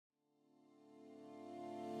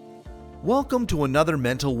Welcome to another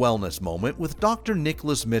Mental Wellness Moment with Dr.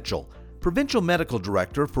 Nicholas Mitchell, Provincial Medical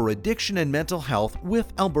Director for Addiction and Mental Health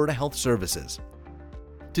with Alberta Health Services.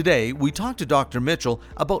 Today, we talk to Dr. Mitchell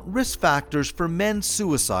about risk factors for men's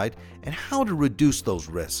suicide and how to reduce those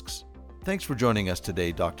risks. Thanks for joining us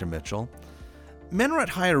today, Dr. Mitchell. Men are at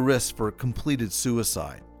higher risk for completed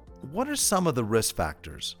suicide. What are some of the risk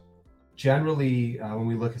factors? Generally, when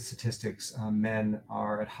we look at statistics, men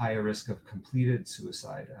are at higher risk of completed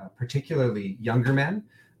suicide, particularly younger men,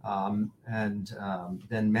 and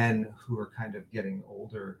then men who are kind of getting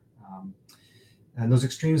older. And those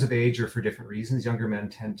extremes of age are for different reasons. Younger men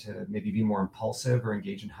tend to maybe be more impulsive or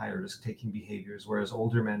engage in higher risk-taking behaviors, whereas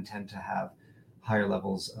older men tend to have higher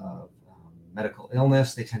levels of medical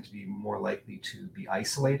illness. They tend to be more likely to be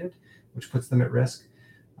isolated, which puts them at risk.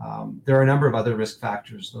 There are a number of other risk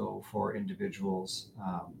factors, though, for individuals.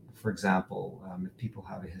 For example, if people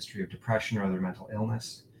have a history of depression or other mental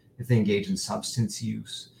illness, if they engage in substance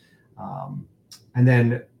use, and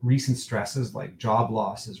then recent stresses like job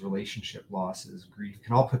losses, relationship losses, grief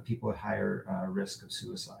can all put people at higher risk of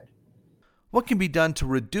suicide. What can be done to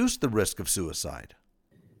reduce the risk of suicide?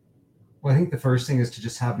 Well, I think the first thing is to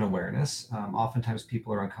just have an awareness. Oftentimes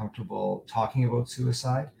people are uncomfortable talking about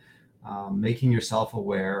suicide. Making yourself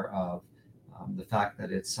aware of the fact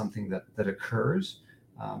that it's something that occurs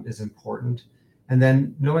is important. And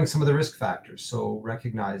then knowing some of the risk factors. So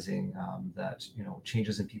recognizing that,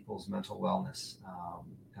 changes in people's mental wellness,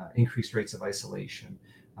 increased rates of isolation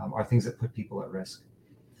are things that put people at risk.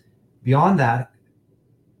 Beyond that,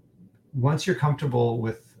 once you're comfortable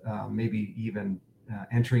with maybe even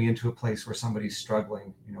entering into a place where somebody's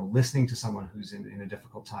struggling, listening to someone who's in a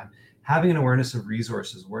difficult time, having an awareness of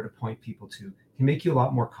resources, where to point people to, can make you a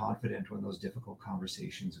lot more confident when those difficult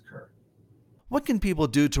conversations occur. What can people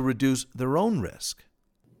do to reduce their own risk?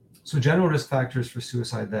 So general risk factors for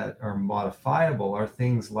suicide that are modifiable are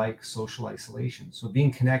things like social isolation. So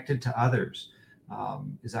being connected to others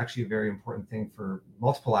is actually a very important thing for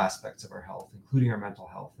multiple aspects of our health, including our mental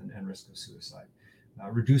health and risk of suicide.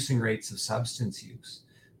 Reducing rates of substance use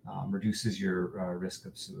reduces your risk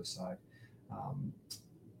of suicide.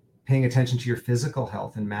 Paying attention to your physical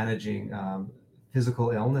health and managing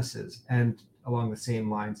physical illnesses, and along the same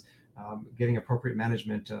lines, getting appropriate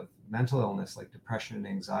management of mental illness like depression and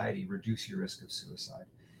anxiety reduce your risk of suicide.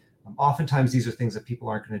 Oftentimes, these are things that people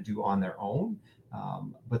aren't going to do on their own,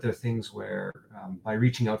 but they're things where by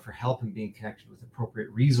reaching out for help and being connected with appropriate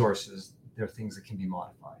resources, they're things that can be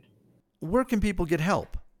modified. Where can people get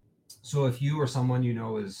help? So if you or someone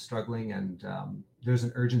is struggling and there's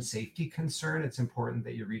an urgent safety concern, it's important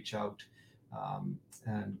that you reach out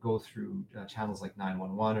and go through channels like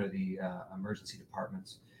 911 or the emergency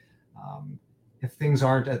departments. If things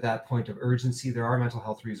aren't at that point of urgency, there are mental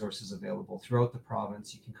health resources available throughout the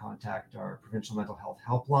province. You can contact our Provincial Mental Health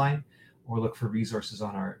Helpline or look for resources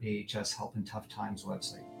on our AHS Help in Tough Times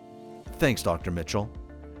website. Thanks, Dr. Mitchell.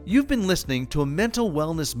 You've been listening to a Mental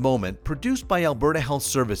Wellness Moment produced by Alberta Health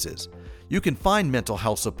Services. You can find mental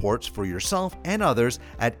health supports for yourself and others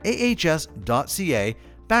at ahs.ca/help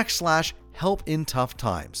in tough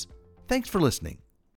times. Thanks for listening.